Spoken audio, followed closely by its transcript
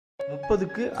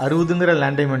30க்கு 60ங்கிற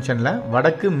land டைமென்ஷன்ல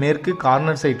வடக்கு மேற்கு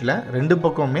corner சைட்ல ரெண்டு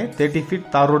பக்கமுமே 30 ஃபீட்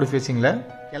தார் ரோடு ஃபேசிங்ல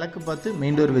கிழக்கு பார்த்து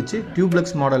மெயின் டோர் வச்சு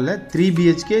டியூப்ளெக்ஸ் மாடல்ல 3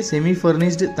 BHK செமி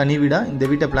ஃபர்னிஷ்டு தனி வீடா இந்த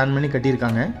வீட்டை பிளான் பண்ணி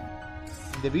கட்டியிருக்காங்க.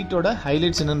 இந்த வீட்டோட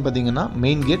ஹைலைட்ஸ் என்னன்னு பார்த்தீங்கன்னா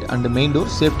main gate and main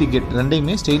door safety gate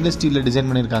ரெண்டையுமே ஸ்டெயின்லெஸ் ஸ்டீல்ல டிசைன்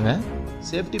பண்ணியிருக்காங்க.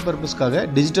 சேஃப்டி பர்பஸ்க்காக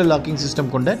டிஜிட்டல் லாக்கிங்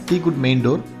சிஸ்டம் கொண்ட டீகுட் main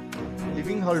door,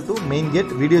 living hall to main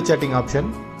gate video chatting option,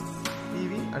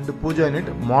 and Pooja unit,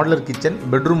 modular kitchen,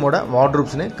 பெட்ரூமோட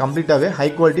வார்ட்ரோப்ஸ்னு கம்ப்ளீட்டாகவே ஹை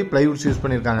குவாலிட்டி பிளைவுட்ஸ் யூஸ்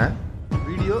பண்ணியிருக்காங்க.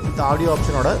 Video with audio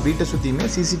ஆப்ஷனோட வீட்டை சுற்றியுமே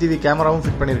CCTV கேமராவும்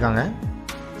fit பண்ணியிருக்காங்க.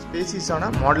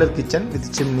 ஸ்பேசியஸான modular kitchen with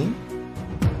chimney.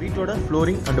 வீட்டோட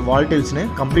flooring and வால் டைல்ஸ்னு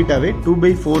கம்ப்ளீட்டாகவே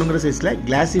 2x4ங்கிற சைஸில்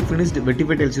கிளாசி finished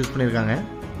vitrified tiles use பண்ணியிருக்காங்க.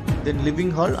 தென்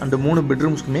living hall and 3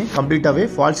 பெட்ரூம்ஸ்க்குமே கம்ப்ளீட்டாகவே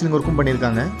fall ceiling ஒர்க்கும்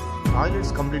பண்ணியிருக்காங்க.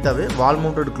 Toilets கம்ப்ளீட்டாகவே wall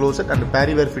mounted closet and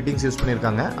Parryware fittings use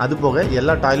பண்ணியிருக்காங்க. அது போக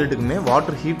எல்லா டாய்லெட்டுக்குமே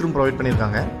வாட்டர் ஹீட்டரும் ப்ரொவைட்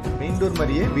பண்ணியிருக்காங்க. மெயின் டோர்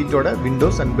மாதிரியே வீட்டோட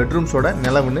விண்டோஸ் அண்ட் பெட்ரூம்ஸோட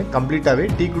நிலவுன்னு கம்ப்ளீட்டாகவே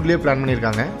டீகுட்லேயே பிளான்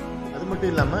பண்ணியிருக்காங்க. அது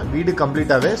மட்டும் இல்லாமல் வீடு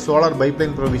கம்ப்ளீட்டாகவே solar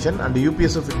pipeline provision and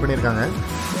UPSம் fit பண்ணியிருக்காங்க.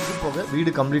 இது போக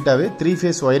வீடு கம்ப்ளீட்டாகவே 3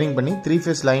 ஃபேஸ் ஒயரிங் பண்ணி 3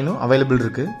 ஃபேஸ் லைனும் அவைலபிள்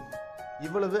இருக்குது.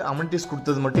 இவ்வளவு அமெனிட்டிஸ்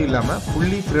கொடுத்தது மட்டும் இல்லாமல்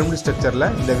ஃபுல்லி ஃப்ரேம்டு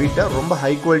ஸ்ட்ரக்சரில் இந்த வீட்டை ரொம்ப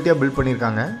ஹை குவாலிட்டியாக பில்ட்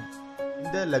பண்ணியிருக்காங்க.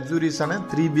 இந்த லக்ஸூரியஸான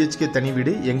 3 BHK தனி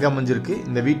வீடு எங்கே அமைஞ்சிருக்கு,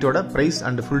 இந்த வீட்டோட ப்ரைஸ்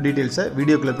அண்ட் ஃபுல் டீட்டெயில்ஸை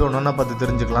வீடியோக்குள்ள போய் ஒன்றா பார்த்து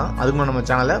தெரிஞ்சுக்கலாம். அதுக்கு நம்ம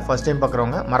சேனலை ஃபர்ஸ்ட் டைம்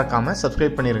பார்க்குறவங்க மறக்காமல்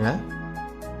சப்ஸ்கிரைப் பண்ணிடுங்க.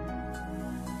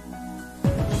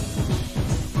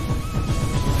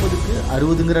 30க்கு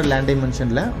 60ங்கிற லேண்ட்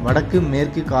டைமென்ஷனில் வடக்கு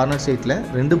மேற்கு கார்னர் சைட்டில்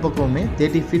ரெண்டு பக்கமுமே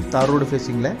 30 ஃபீட் தார் ரோடு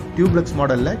ஃபேசிங்கில் டியூப்ளெக்ஸ்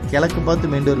மாடலில் கிழக்கு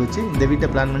பார்த்து மெயின் டோர் வச்சு இந்த வீட்டை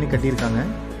பிளான் பண்ணி கட்டியிருக்காங்க.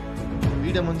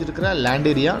 வீடு அமைஞ்சிருக்கிற land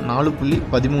area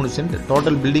 4.13 send.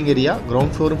 Total building area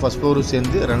ground ஃப்ளோரும் first ஃப்ளோரும்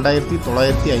சேர்ந்து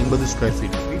 2950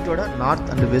 Sq.ft. வீட்டோட நார்த்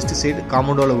அண்ட் வெஸ்ட் சைடு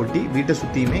காம்பவுண்டோட ஒட்டி வீட்டை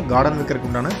சுற்றியுமே கார்டன் வைக்கிறதுக்கு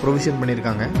உண்டான ப்ரொவிஷன்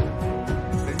பண்ணியிருக்காங்க.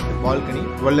 Front balcony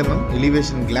 12 mm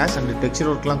elevation class and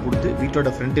texture ஒர்க்லாம் கொடுத்து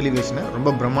வீட்டோட ஃப்ரண்ட் எலிவேஷனை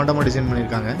ரொம்ப பிரம்மாண்டமாக டிசைன்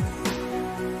பண்ணியிருக்காங்க.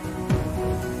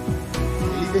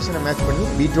 எலிவேஷனை மேட்ச் பண்ணி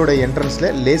வீட்டோட என்ட்ரன்ஸில்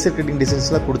லேசர் கட்டிங்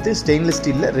டிசைன்ஸ்லாம் கொடுத்து ஸ்டெயின்லெஸ்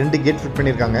ஸ்டீலில் 2 கேட் ஃபிட்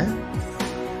பண்ணியிருக்காங்க.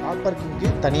 கார் பார்க்கிங்க்கு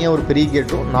தனியாக ஒரு பெரிய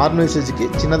கேட்டும் நார்மல் யூசேஜுக்கு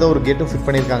சின்னதாக ஒரு கேட்டும் ஃபிட்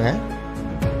பண்ணியிருக்காங்க.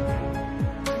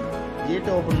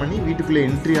 கேட்டை ஓப்பன் பண்ணி வீட்டுக்குள்ளே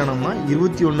என்ட்ரி ஆனோம்னா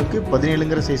 21க்கு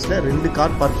 17ங்கிற சைஸில் 2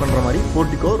 கார் பார்க் பண்ணுற மாதிரி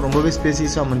போர்ட்டிகோ ரொம்பவே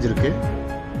ஸ்பேசியஸாக அமைஞ்சிருக்கு.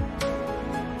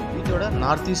 வீட்டோட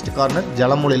north east corner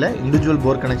ஜலமூலையில் individual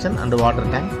bore connection and water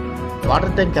tank.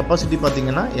 Water tank capacity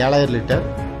பார்த்தீங்கன்னா 7000 லிட்டர்.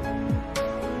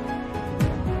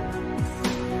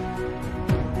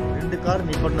 கார்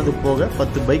நிப்பாட்டினது போக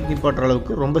 10 பைக் நிப்பாட்டுற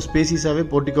அளவுக்கு ரொம்ப ஸ்பேசியஸாகவே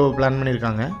போர்ட்டிகோவை பிளான்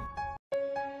பண்ணியிருக்காங்க.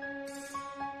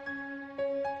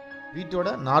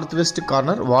 வீட்டோட நார்த் வெஸ்ட்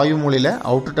கார்னர் வாயு மூலையில்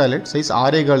outer toilet size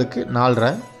 6.4க்கு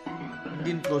 4.5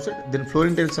 Indian closet. தென்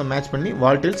ஃப்ளோரிங் டைல்ஸை மேட்ச் பண்ணி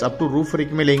வால் டைல்ஸ் அப் டு ரூஃப்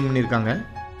வரைக்குமே லேயிங் பண்ணியிருக்காங்க.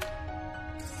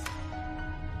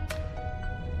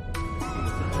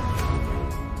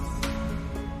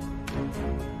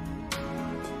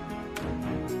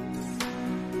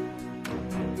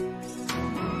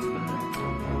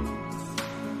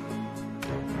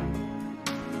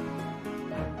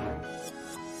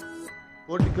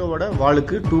 போர்ட்டிகோவோட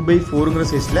வாலுக்கு 2x4ங்கிற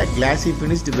சைஸில் கிளாசி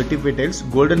finished vitrified tiles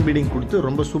golden feeding கொடுத்து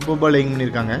ரொம்ப சூப்பராக லேயிங்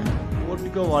பண்ணியிருக்காங்க.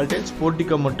 போர்ட்டிகோ வால் டைல்ஸ்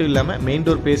போர்ட்டிகோ மட்டும் இல்லாமல் main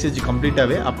door passage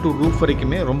கம்ப்ளீட்டாகவே up to roof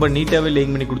வரைக்குமே ரொம்ப நீட்டாகவே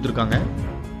லேயிங் பண்ணி கொடுத்துருக்காங்க.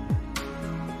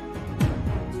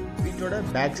 வீட்டோட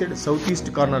பேக் சைடு சவுத்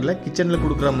ஈஸ்ட் கார்னரில் கிச்சனில்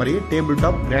கொடுக்குற மாதிரியே டேபிள்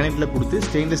டாப் கிரானைட்டில் கொடுத்து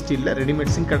ஸ்டெயின்லெஸ் ஸ்டீலில்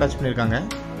ரெடிமேட் சிங்க் அட்டாச் பண்ணியிருக்காங்க.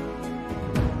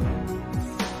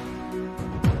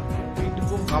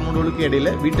 காம்பவுண்டுக்கு இடையில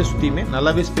வீட்டை சுற்றியுமே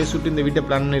நல்லாவே ஸ்பேஸ் விட்டு இந்த வீட்டை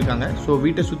பிளான் பண்ணியிருக்காங்க. ஸோ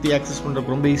வீட்டை சுற்றி ஆக்சஸ்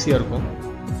பண்ணுறதுக்கு ரொம்ப ஈஸியாக இருக்கும்.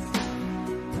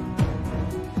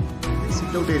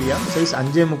 Sit out area size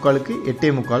 5.25க்கு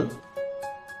 8.25.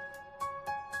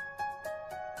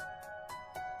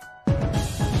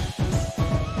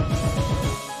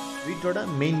 வீட்டோட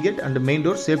main gate and main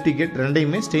door safety gate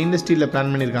ரெண்டையுமே ஸ்டெயின்லெஸ் ஸ்டீலில்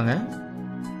பிளான் பண்ணியிருக்காங்க.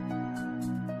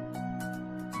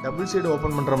 டபுள் சைடு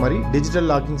ஓப்பன் பண்ணுற மாதிரி டிஜிட்டல்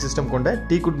லாக்கிங் சிஸ்டம் கொண்ட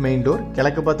டீகுட் மெயின் டோர்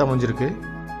கிழக்கு பார்த்து அமைஞ்சிருக்கு.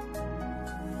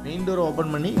 மெயின் டோர்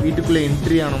ஓப்பன் பண்ணி வீட்டுக்குள்ளே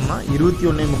என்ட்ரி ஆனோம்னா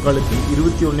 21.25க்கு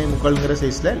 21.25ங்கிற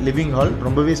சைஸில் லிவிங் ஹால்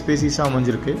ரொம்பவே ஸ்பேசியஸாக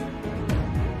அமைஞ்சிருக்கு.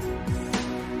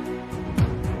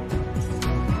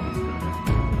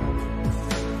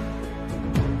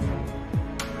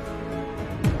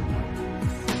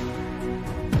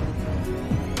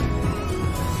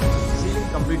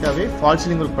 சீலிங் கம்ப்ளீட்டாகவே ஃபால்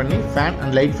சீலிங் ஒர்க் பண்ணி ஃபேன்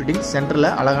அண்ட் லைட் ஃபிட்டிங்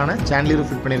சென்டரில் அழகான சாண்டிலியரும்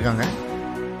ஃபிட் பண்ணியிருக்காங்க.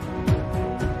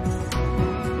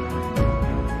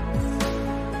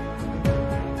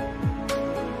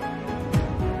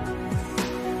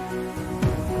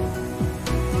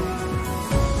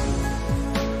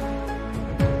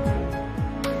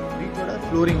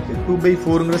 ஃப்ளோரிங்க்கு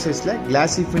 2x4ங்கிற சைஸில்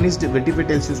கிளாசி ஃபினிஷ்டு வெட்டிஃபை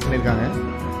டைல்ஸ் யூஸ் பண்ணியிருக்காங்க.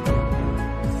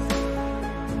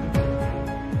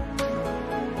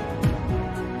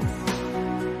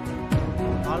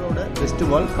 West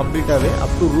wall கம்ப்ளீட்டாகவே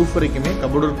up to roof வரைக்குமே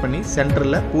கபோர்ட் ஒர்க் பண்ணி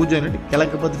சென்டரில் பூஜை யூனிட்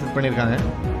கிழக்கு பார்த்து ஃபிட் பண்ணியிருக்காங்க.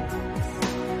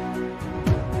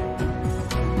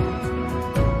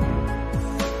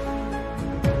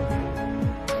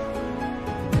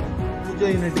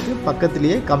 பூஜை யூனிட்டுக்கு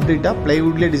பக்கத்திலேயே கம்ப்ளீட்டாக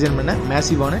பிளைவுட்லேயே டிசைன் பண்ண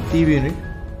மேசிவான TV unit.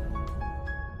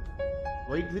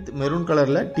 White with maroon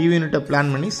கலரில் டிவி யூனிட்டை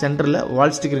பிளான் பண்ணி சென்டரில்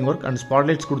வால் ஸ்டிக்கரிங் ஒர்க் அண்ட்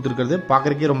ஸ்பாட்லைட்ஸ் கொடுத்துருக்கிறது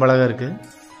பார்க்குறக்கே ரொம்ப அழகாக இருக்குது.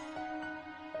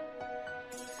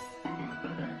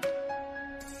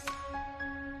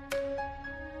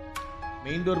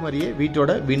 மெயின் டோர் மாதிரியே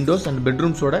வீட்டோட விண்டோஸ் அண்ட்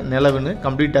பெட்ரூம்ஸோட நிலவுன்னு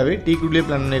கம்ப்ளீட்டாகவே டீக்குட்லேயே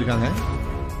பிளான் பண்ணியிருக்காங்க.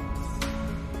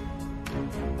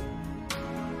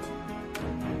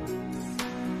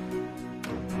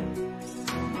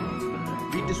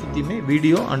 வீட்டை சுற்றியுமே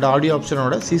video and audio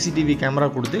ஆப்ஷனோட CCTV camera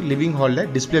கொடுத்து லிவிங் ஹாலில்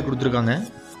டிஸ்பிளே கொடுத்துருக்காங்க.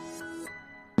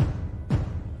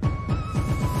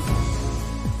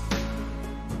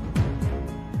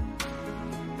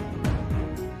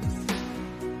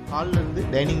 ஹாலில் இருந்து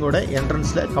டைனிங்கோட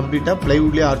என்ட்ரன்ஸில் கம்ப்ளீட்டாக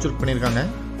பிளைவுட்லேயே ஆர்ச் ஒர்க் பண்ணியிருக்காங்க.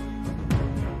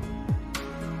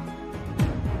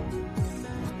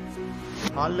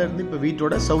 ஹாலில் இருந்து இப்போ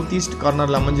வீட்டோட சவுத் ஈஸ்ட்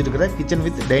கார்னரில் அமைஞ்சிருக்கிற கிச்சன்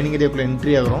வித் டைனிங் ஏரியாக்குள்ளே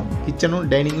என்ட்ரி ஆகிறோம். கிச்சனும்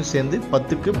டைனிங்கும் சேர்ந்து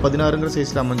 10க்கு 16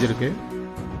 சைஸில் அமைஞ்சிருக்கு.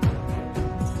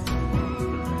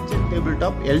 கிச்சன் டேபிள்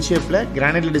டாப் எல் ஷேப்பில்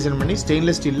கிரானைட்ல டிசைன் பண்ணி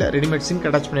ஸ்டெயின்லெஸ் ஸ்டீலில் ரெடிமேட் சிங்க்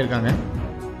அட்டாச் பண்ணியிருக்காங்க.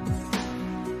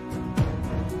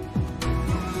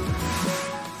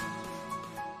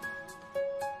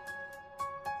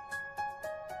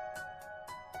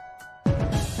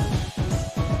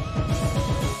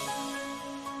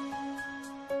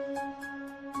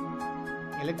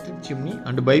 Electric chimney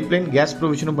and pipeline case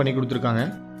ப்ரொவிஷனும் பண்ணி கொடுத்துருக்காங்க.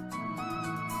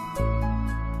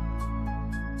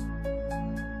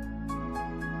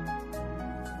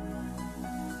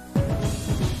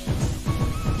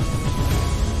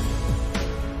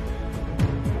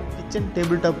 கிச்சன்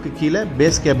டேபிள் டாப்க்கு கீழே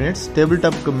பேஸ் கேபினெட்ஸ், டேபிள்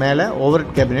டாப்க்கு மேலே over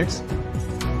head cabinets,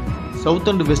 south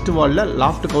and west வாலில்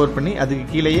லாஃப்ட் கவர் பண்ணி அதுக்கு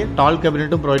கீழேயே டால்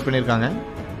கேபினெட்டும் ப்ரொவைட் பண்ணியிருக்காங்க.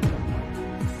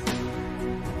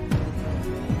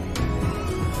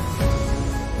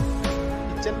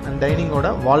 டைனிங்கோட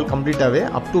வால் கம்ப்ளீட்டாகவே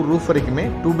அப் டு ரூஃப் வரைக்குமே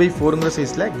 2x4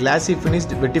 சைஸில் கிளாசி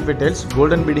finished vitrified tiles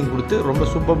golden feeding கொடுத்து ரொம்ப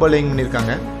சூப்பராக லேயிங்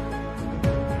பண்ணியிருக்காங்க.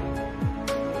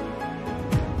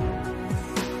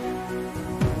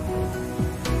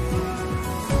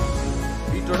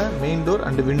 வீட்டோட மெயின் டோர்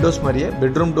அண்ட் விண்டோஸ் மாதிரியே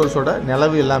பெட்ரூம் டோர்ஸோட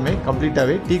நிலவு எல்லாமே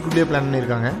கம்ப்ளீட்டாகவே டீக்குட்லேயே பிளான்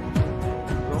பண்ணியிருக்காங்க.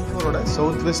 கிரவுண்ட் ஃப்ளோரோட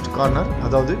சவுத் வெஸ்ட் கார்னர்,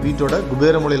 அதாவது வீட்டோட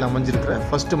குபேர மூலையில் அமைஞ்சிருக்கிற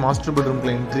ஃபர்ஸ்ட் மாஸ்டர்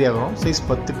பெட்ரூம்குள்ள என்ட்ரி ஆகிறோம். சைஸ்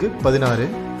 10க்கு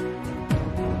 16.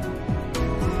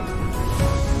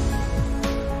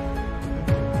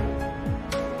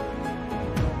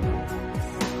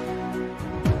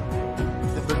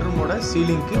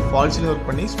 சீலிங்க்கு ஃபால் சீலிங் ஒர்க்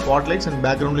பண்ணி spot lights and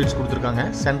background lights கொடுத்துருக்காங்க.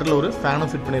 சென்டரில் ஒரு ஃபேனும்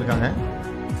ஃபிட் பண்ணியிருக்காங்க.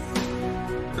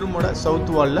 பெட்ரூமோட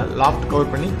சவுத் வாலில் லாஃப்ட்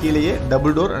கவர் பண்ணி கீழேயே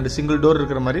double door and single door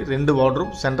இருக்கிற மாதிரி 2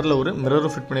 வார்ட்ரூம், சென்டரில் ஒரு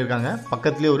மிரரும் ஃபிட் பண்ணியிருக்காங்க.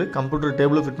 பக்கத்துலேயே ஒரு கம்ப்யூட்டர்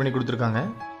டேபிளும் ஃபிட் பண்ணி கொடுத்துருக்காங்க.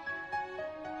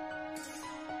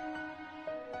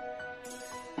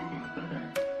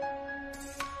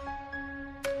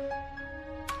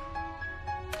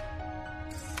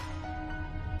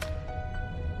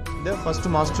 இந்த ஃபர்ஸ்ட்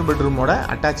மாஸ்டர் பெட்ரூமோட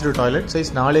அட்டாச்சு டாய்லெட் சைஸ்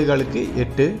 4.4க்கு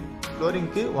 8.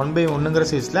 ஃப்ளோரிங்க்கு 1x1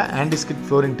 சைஸில் ஆன்டிஸ்கிட்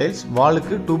ஃப்ளோரிங் டைல்ஸ்,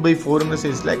 வாலுக்கு 2x4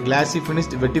 சைஸில் கிளாசி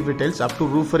finished vitrified tiles up to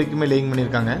roof வரைக்குமே லேயிங்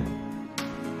பண்ணியிருக்காங்க.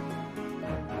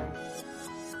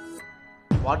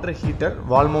 Water heater,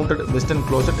 wall mounted western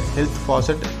closet, health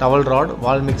faucet, towel rod,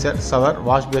 wall mixer, shower,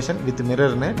 wash basin with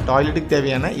மிரர்னு டாய்லெட்டுக்கு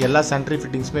தேவையான எல்லா sanitary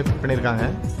ஃபிட்டிங்ஸுமே fit பண்ணியிருக்காங்க.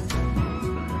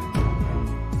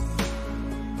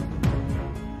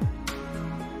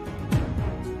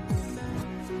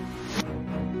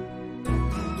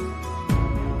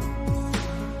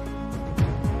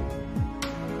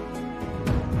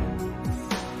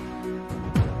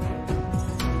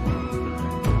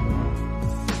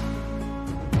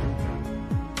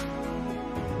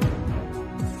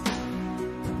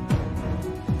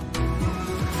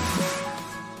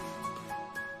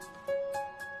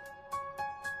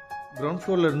 Ground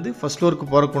ஃப்ளோர்ல இருந்து first ஃப்ளோருக்கு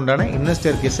போறதுக்கு உண்டான இன்னர்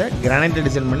ஸ்டேர்கேஸை கிரானைட்ல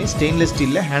டிசைன் பண்ணி ஸ்டெயின்லெஸ்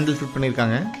ஸ்டீல்ல ஹேண்டில் ஃபிட்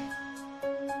பண்ணியிருக்காங்க.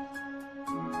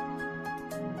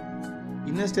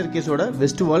 Inner ஸ்டேர்கேஸோட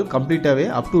west wall கம்ப்ளீட்டாவே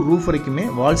up to roof வரைக்குமே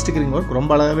வால் ஸ்டிக்கரிங் ஒர்க்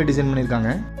ரொம்ப அழகாவே டிசைன்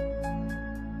பண்ணியிருக்காங்க.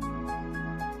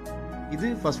 இது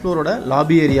first ஃப்ளோரோட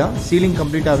lobby area. Ceiling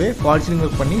கம்ப்ளீட்டாவே fall ceiling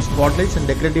work பண்ணி spot lights and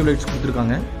decorative lights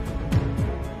கொடுத்துருக்காங்க.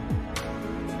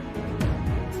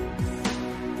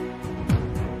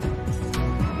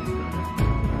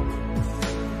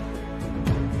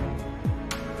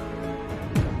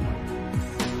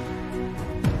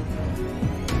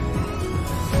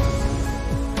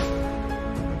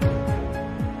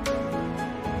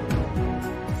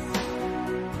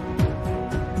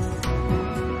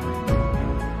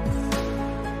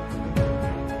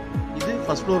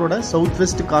 ஃபர்ஸ்ட் ஃப்ளோரோட சவுத்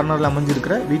வெஸ்ட் கார்னரில்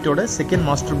அமைஞ்சிருக்கிற வீட்டோட செகண்ட்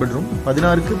மாஸ்டர் பெட்ரூம்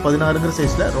 16க்கு 16ங்கிற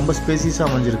சைஸில் ரொம்ப ஸ்பேசியஸாக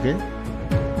அமைஞ்சிருக்கு.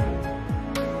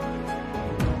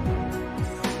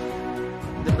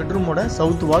 இந்த பெட்ரூமோட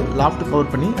சவுத் வால் லாஃப்ட்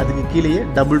கவர் பண்ணி அதுக்கு கீழேயே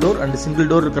double door and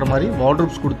single door இருக்கிற மாதிரி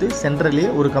வார்ட்ரோப்ஸ் கொடுத்து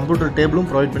சென்டர்லேயே ஒரு கம்ப்யூட்டர் டேபிளும்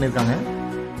ப்ரொவைட் பண்ணியிருக்காங்க.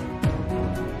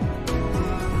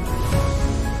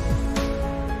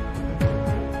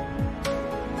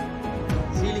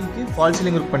 ஃபால்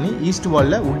சீலிங் ஒர்க் பண்ணி ஈஸ்ட்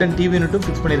வால்ல வுடன் டிவி யூனிட்டும்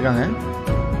ஃபிக்ஸ் பண்ணியிருக்காங்க.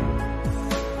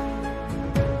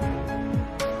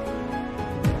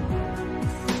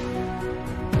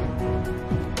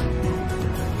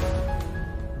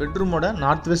 பெட்ரூமோட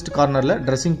நார்த் வெஸ்ட் கார்னர்ல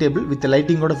ட்ரெஸ்ஸிங் டேபிள் வித்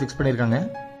லைட்டிங்கோட ஃபிக்ஸ் பண்ணியிருக்காங்க.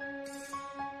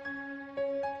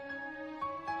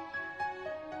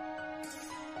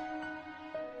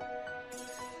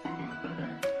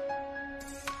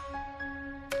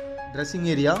 Dressing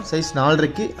area size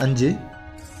 4.5க்கு 5.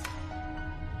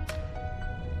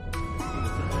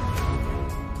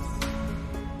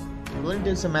 Flooring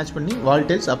டைல்ஸை match பண்ணி வால்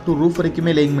டைல்ஸ் அப் டு ரூஃப்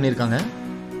வரைக்குமே லேயிங் பண்ணியிருக்காங்க.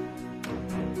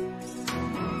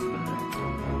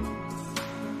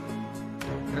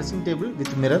 Dressing table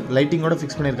with mirror லைட்டிங்கோட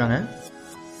fix பண்ணியிருக்காங்க.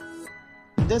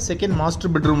 இந்த செகண்ட்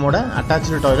மாஸ்டர் பெட்ரூமோட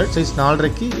attach toilet size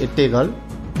 4.5க்கு 8.25.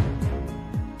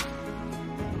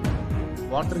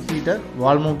 Water heater,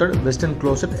 wall mounted western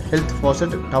closet, health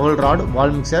faucet, towel rod,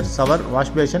 wall mixer, shower,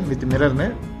 wash basin with மிரர்னு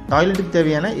டாய்லெட்டுக்கு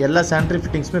தேவையான எல்லா sanitary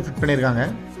ஃபிட்டிங்ஸுமே fit பண்ணியிருக்காங்க.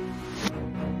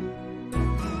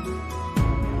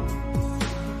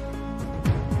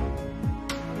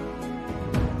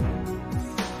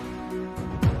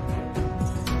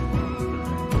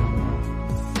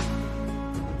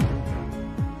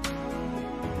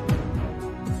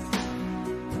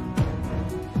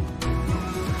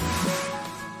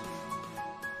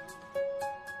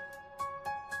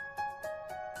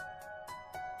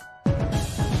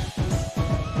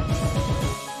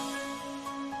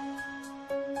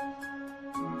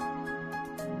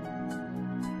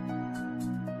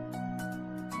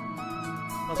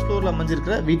 First ஃப்ளோரில்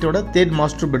அமைஞ்சிருக்கிற வீட்டோட third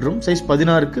master bedroom size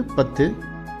 16க்கு 10.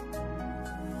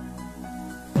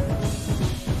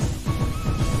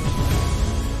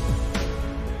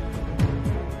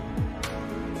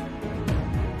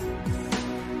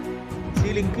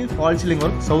 சீலிங்க்கு fall ceiling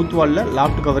work, south வால்ல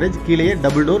loft coverage, கீழேயே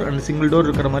double door and single door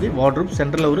இருக்கிற மாதிரி வார்ட்ரோப்,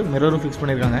 சென்டரில் ஒரு மிரரும் ஃபிக்ஸ்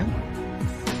பண்ணியிருக்காங்க.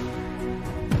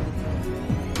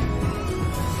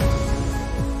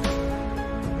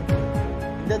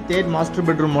 தேர்ட் மாஸ்டர்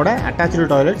பெட்ரூமோட அட்டாச்சு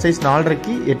டாய்லெட் சைஸ்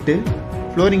 4.5க்கு 8.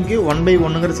 ஃப்ளோரிங்க்கு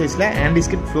 1/1ங்கிற சைஸில்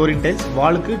ஆன்டிஸ்கிட் ஃப்ளோரிங் டைல்ஸ்,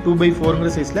 வாலுக்கு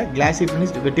 2/4ங்கிற சைஸில் கிளாசி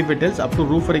finished vitrified tiles up to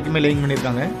roof வரைக்குமே லேயிங்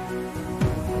பண்ணியிருக்காங்க.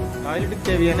 டாய்லெட்டுக்கு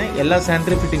தேவையான எல்லா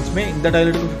சானிட்டரி ஃபிட்டிங்ஸுமே இந்த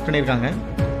டாய்லெட்டுக்கு ஃபிட் பண்ணியிருக்காங்க.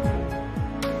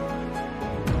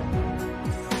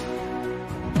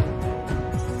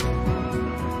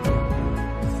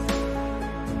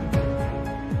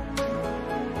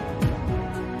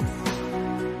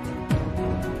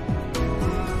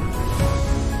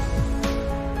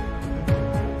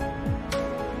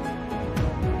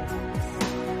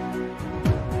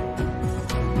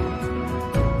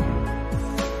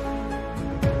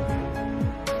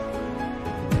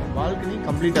 பால்கனி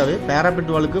கம்ப்ளீட்டாகவே பேராபெட்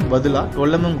வாலுக்கு பதிலாக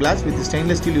 12 mm class with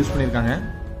stainless steel use பண்ணியிருக்காங்க.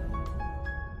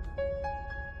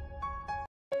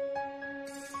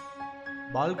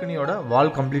 பால்கனியோட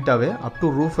வால் கம்ப்ளீட்டாகவே அப் டு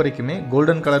ரூஃப் வரைக்குமே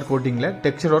கோல்டன் கலர் கோட்டிங்கில்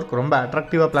டெக்ஸ்சர் ஒர்க் ரொம்ப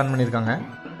அட்ராக்டிவாக பிளான் பண்ணியிருக்காங்க.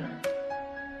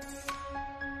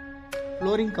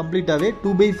 ஃப்ளோரிங் கம்ப்ளீட்டாகவே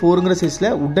 2/4ங்கிற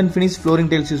சைஸில் வுடன் ஃபினிஷ்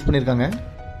ஃப்ளோரிங் டைல்ஸ் யூஸ் பண்ணியிருக்காங்க.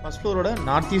 ஃபர்ஸ்ட் ஃப்ளோரோட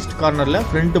நார்த் ஈஸ்ட் கார்னரில்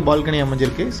ஃப்ரண்ட் பால்கனி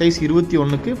அமைஞ்சிருக்கு. சைஸ்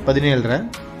 21க்கு 17.5.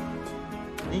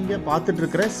 நீங்கள் பார்த்துட்டு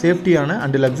இருக்கிற சேஃப்டியான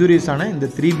அண்ட் லக்ஸூரியஸான இந்த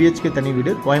 3 BHK தனி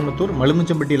வீடு கோயம்புத்தூர்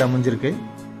மலுமிச்சம்பட்டியில் அமைஞ்சிருக்கு.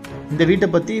 இந்த வீட்டை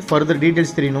பற்றி ஃபர்தர்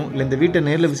டீட்டெயில்ஸ் தெரியணும், இல்லை இந்த வீட்டை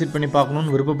நேரில் விசிட் பண்ணி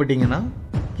பார்க்கணுன்னு விருப்பப்பட்டீங்கன்னா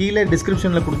கீழே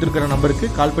டிஸ்கிரிப்ஷனில் கொடுத்துருக்கிற நம்பருக்கு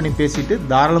கால் பண்ணி பேசிட்டு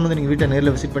தாராளமாக நீங்கள் வீட்டை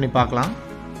நேரில் விசிட் பண்ணி பார்க்கலாம்.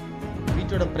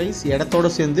 வீட்டோட ப்ரைஸ்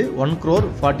இடத்தோட சேர்ந்து 1 crore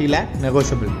 40 lakh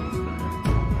நெகோஷியபிள்.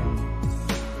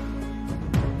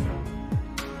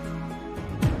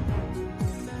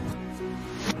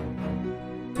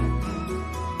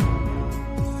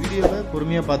 வீடியோவை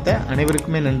பொறுமையாக பார்த்த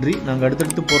அனைவருக்குமே நன்றி. நாங்கள்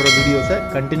அடுத்தடுத்து போடுற வீடியோஸை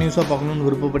கண்டினியூஸாக பார்க்கணுன்னு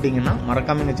விருப்பப்பட்டீங்கன்னா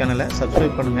மறக்காம எங்கள் சேனலை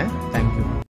சப்ஸ்கிரைப் பண்ணுங்கள். தேங்க்யூ.